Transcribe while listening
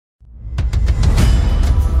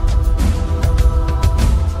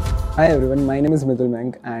Hi everyone, my name is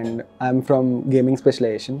Mridul and I'm from gaming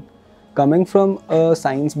specialization. Coming from a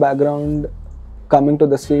science background, coming to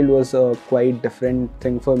this field was a quite different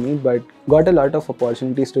thing for me, but got a lot of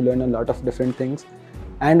opportunities to learn a lot of different things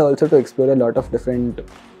and also to explore a lot of different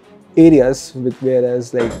areas,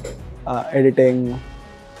 whereas like editing,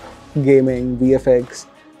 gaming, VFX.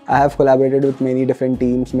 I have collaborated with many different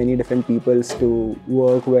teams, many different peoples to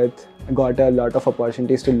work with. Got a lot of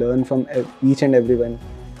opportunities to learn from each and everyone.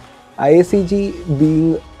 IACG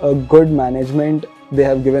being a good management, they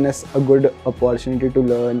have given us a good opportunity to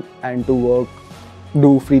learn and to work,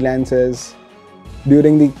 do freelances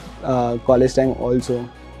during the college time also,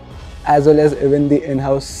 as well as even the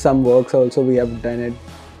in-house some works also we have done it.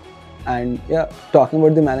 And yeah, talking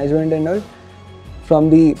about the management and all, from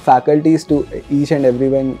the faculties to each and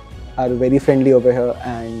everyone are very friendly over here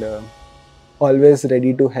and always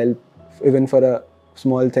ready to help even for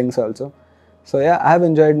small things also. So yeah, I have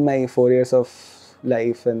enjoyed my 4 years of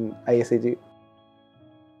life in IACG.